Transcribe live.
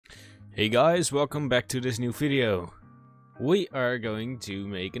Hey guys, welcome back to this new video. We are going to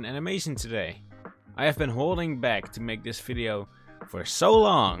make an animation today. I have been holding back to make this video for so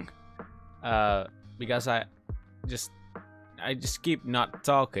long because I just keep not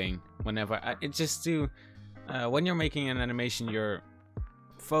talking whenever when you're making an animation, you're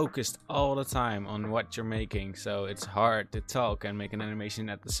focused all the time on what you're making, so it's hard to talk and make an animation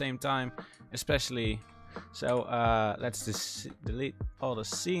at the same time, especially. So let's just delete all the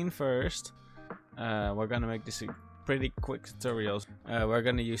scene first. We're gonna make this a pretty quick tutorial. We're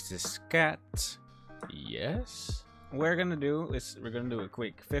gonna use this cat. Yes. We're gonna do a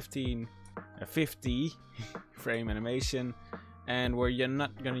quick 50 frame animation, and you're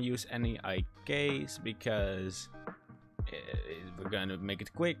not gonna use any IKs because we're gonna make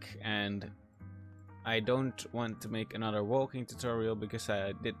it quick, and I don't want to make another walking tutorial because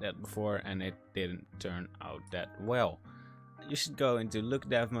I did that before and it didn't turn out that well. You should go into look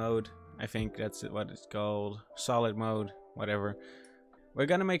dev mode. I think that's what it's called. Solid mode, whatever. We're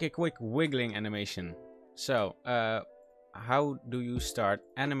gonna make a quick wiggling animation. So, how do you start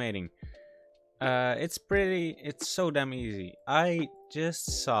animating? It's so damn easy. I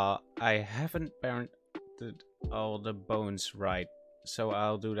just saw I haven't parented all the bones right. So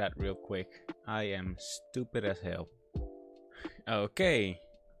I'll do that real quick. I am stupid as hell. Okay,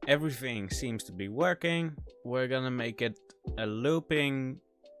 everything seems to be working. We're gonna make it a looping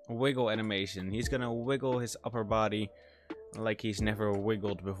wiggle animation. He's gonna wiggle his upper body like he's never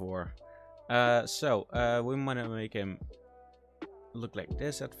wiggled before. We wanna make him look like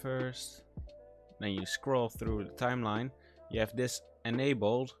this at first. Then you scroll through the timeline. You have this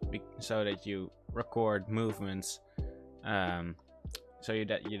enabled so that you record movements. So you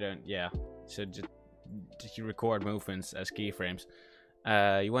record movements as keyframes.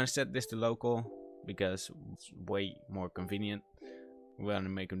 You want to set this to local because it's way more convenient. We want to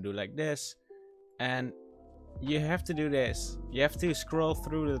make them do like this, and you have to do this. You have to scroll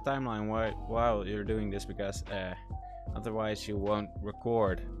through the timeline while you're doing this because otherwise you won't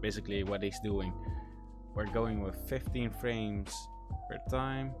record basically what he's doing. We're going with 15 frames per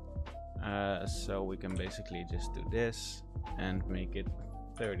time. So we can basically just do this and make it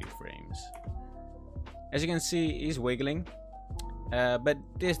 30 frames. As you can see, he's wiggling, but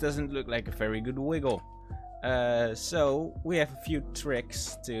this doesn't look like a very good wiggle. So we have a few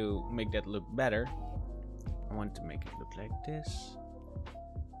tricks to make that look better. I want to make it look like this.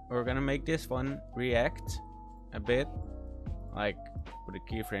 We're gonna make this one react a bit, like put a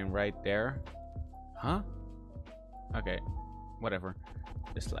keyframe right there. Huh? Okay, whatever.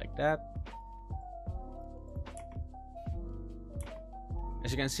 Just like that.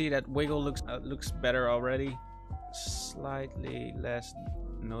 As you can see, that wiggle looks better already. Slightly less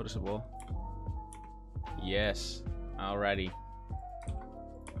noticeable. Yes, alrighty.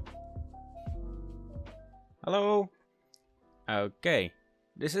 Hello. Okay,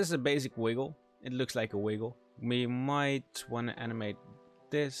 this is a basic wiggle. It looks like a wiggle. We might want to animate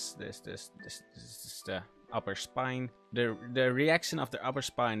this is the upper spine. The reaction of the upper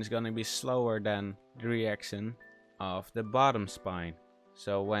spine is going to be slower than the reaction of the bottom spine.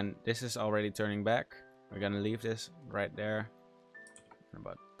 So when this is already turning back, we're going to leave this right there.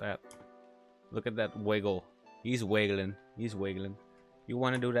 About that. Look at that wiggle. He's wiggling. He's wiggling. You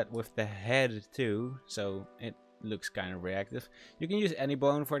want to do that with the head too, so it looks kind of reactive. You can use any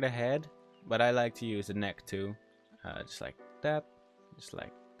bone for the head, but I like to use the neck too. Just like that. Just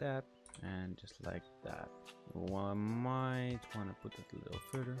like that. And just like that. One might want to put it a little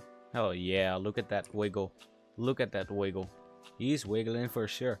further. Oh yeah, look at that wiggle. Look at that wiggle. He's wiggling for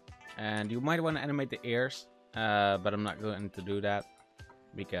sure. And you might want to animate the ears, but I'm not going to do that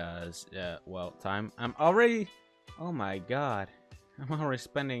because, well, time. Oh my god. I'm already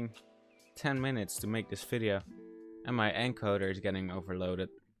spending 10 minutes to make this video. And my encoder is getting overloaded.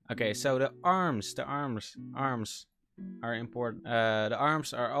 Okay, so the arms are important. The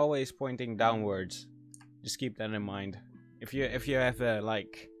arms are always pointing downwards. Just keep that in mind. If you have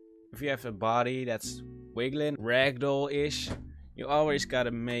a body that's wiggling, ragdoll-ish, you always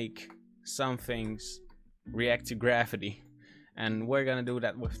gotta make some things react to gravity. And we're gonna do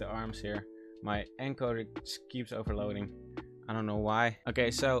that with the arms here. My encoder just keeps overloading. I don't know why.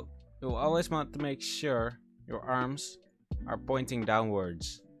 Okay, so you always want to make sure your arms are pointing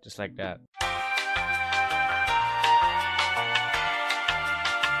downwards, just like that.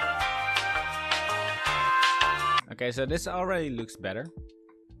 Okay, so this already looks better.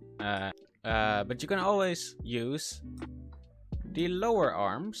 But you can always use the lower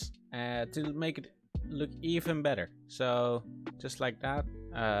arms to make it look even better. So just like that,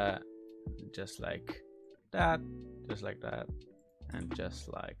 just like that, just like that, and just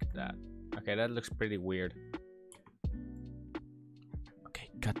like that. Okay, that looks pretty weird. Okay,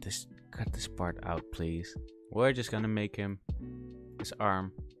 cut this part out, please. We're just gonna make him, his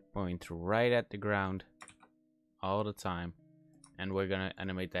arm point right at the ground all the time, and we're gonna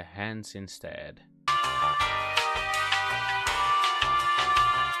animate the hands instead.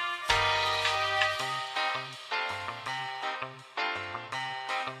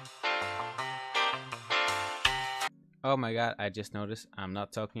 Oh my god, I just noticed I'm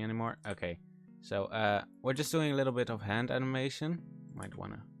not talking anymore. Okay, so we're just doing a little bit of hand animation. Might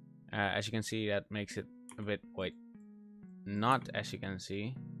wanna, as you can see, that makes it a bit, wait, not as you can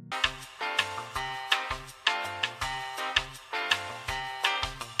see.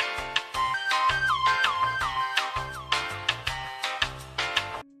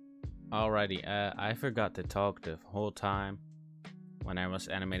 Alrighty, I forgot to talk the whole time when I was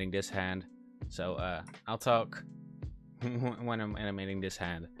animating this hand. So I'll talk when I'm animating this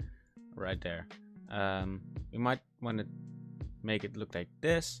hand right there. You might want to make it look like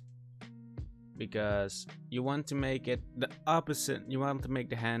this, because you want to make it the opposite. You want to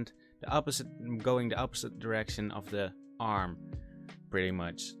make the hand the opposite, going the opposite direction of the arm, pretty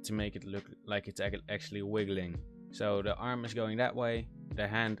much, to make it look like it's actually wiggling. So the arm is going that way, the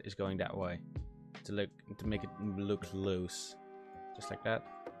hand is going that way, to make it look loose, just like that.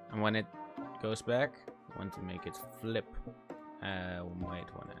 And when it goes back, I want to make it flip. Wait,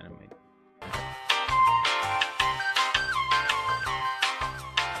 want to animate.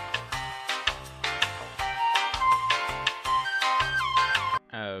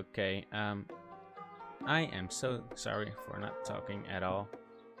 Okay, I am so sorry for not talking at all.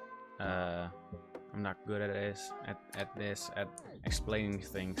 I'm not good at this, at explaining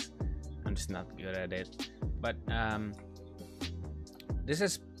things. I'm just not good at it. But this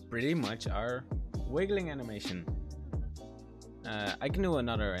is pretty much our wiggling animation. I can do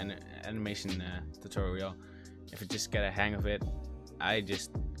another animation tutorial if I just get a hang of it. I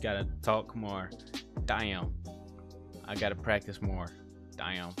just gotta talk more. Damn, I gotta practice more.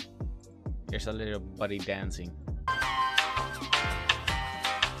 Damn. Here's a little buddy dancing.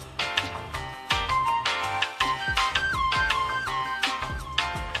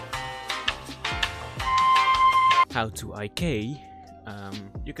 How to IK?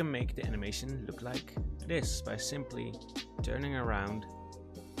 You can make the animation look like this by simply turning around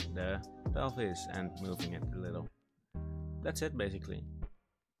the pelvis and moving it a little. That's it, basically.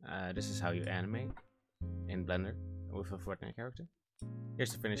 This is how you animate in Blender with a Fortnite character.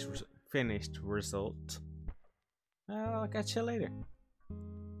 Here's the finished result. I'll catch you later.